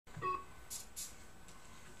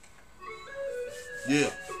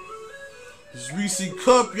Yeah. It's Reece'cee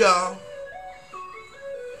Cup, y'all.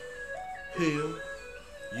 Hell,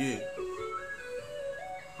 yeah.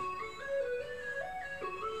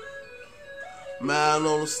 Man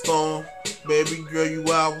on the storm, baby girl,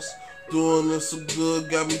 you hours. Doing this so good,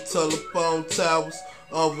 got me telephone towers.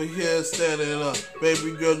 Over here standing up,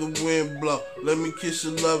 baby girl, the wind blow. Let me kiss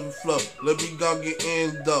your loving flow. Let me go get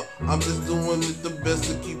in though. I'm just doing it the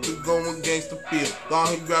best to keep it going, gangsta feel. Go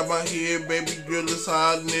ahead, grab my hair, baby girl, that's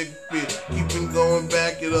how a nigga feel. Keep it going,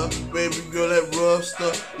 back it up, baby girl, that rough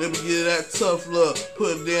stuff. Let me get that tough love.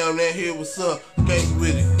 Put it down, that here, what's up? Gangsta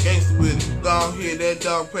with it, gangsta with it. Go ahead, that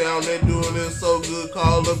dog pound, they doing it so good.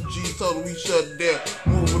 Call up G, told her we shut it down.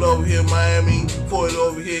 Move it over here, Miami. For it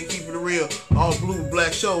over here, keep it real. All blue,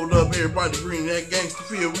 black, showed up, everybody green. That gangsta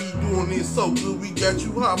feel, we doing it so good. We got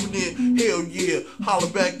you hopping in, hell yeah. Holler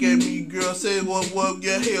back at me, girl, say what,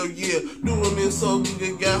 yeah, hell yeah. Doing it so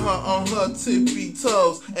good, got her on her tippy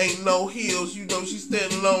toes. Ain't no heels, you know she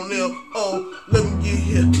standing on them. Oh, let me get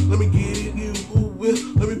here, let me get it, you will.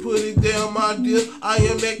 Let me put it down, my dear. I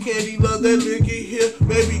am that candy, love that liquor here.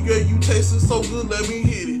 Baby girl, you tasting so good, let me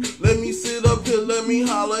hit it. Let me sit up here, let me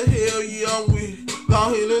holler, hell yeah, I'm with it. Go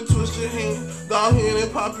ahead and twist your hand, go ahead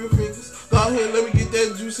and pop your fingers. Go ahead, let me get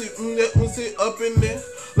that juicy, that one sit up in there.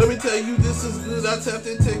 Let me tell you, this is good, I tapped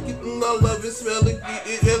and take it, I love it, smell it, get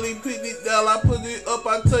it, Ellie, put it down, I put it up,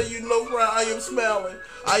 I tell you, no fry, I am smiling.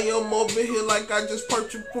 I am over here like I just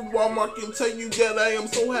purchased from Walmart, can tell you that I am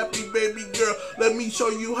so happy, baby girl. Let me show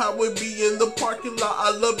you how it be in the parking lot,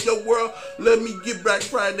 I love your world. Let me get Black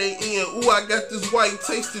Friday in, ooh, I got this white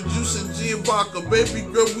tasting juice and gin vodka. Baby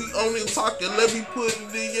girl, we on it talking, let me put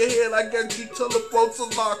it in your head, I got you telephone to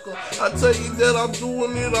locker. I tell you that I'm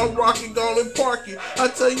doing it, I'm rocking, gone and parking. I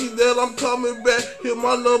tell you that I'm coming back, hit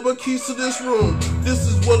my number, keys to this room. This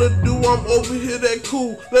is what I do, I'm over here that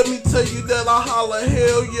cool. Let me tell you that I holler, hell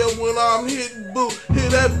yeah, when I'm hitting boo. Hear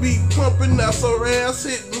that beat pumping, that's her ass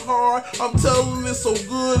hitting hard. I'm telling it so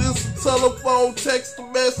good, it's a telephone, text a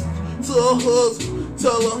message to her husband,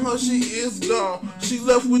 telling her she is gone. She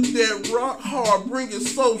left with that rock hard, bring it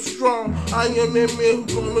so strong. I am that man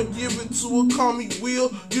who gonna give it to her, call me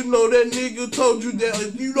Will. You know that nigga told you that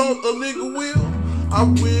if you don't, a nigga will. I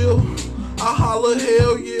will, I holler,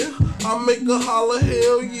 hell yeah. I make a holler,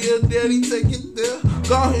 hell yeah. Daddy, take it there.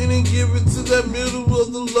 Go ahead and give it to that middle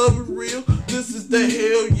of the love and real. This is that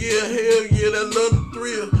hell yeah, that love the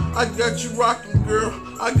thrill. I got you rocking, girl.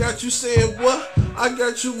 I got you saying what? I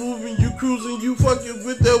got you moving, you cruising, you fucking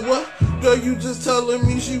with that what? Girl, you just telling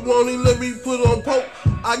me she won't let me put on poke.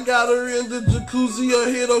 I got her in the jacuzzi, her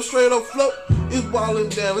head up straight up float. It's balling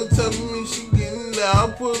down and telling me she getting down.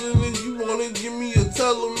 I'm putting it, you wanna give me a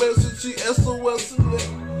telemessage, she SOS in that.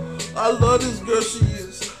 I love this girl, she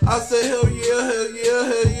is. I say hell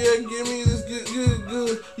yeah, give me this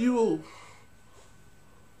good. You.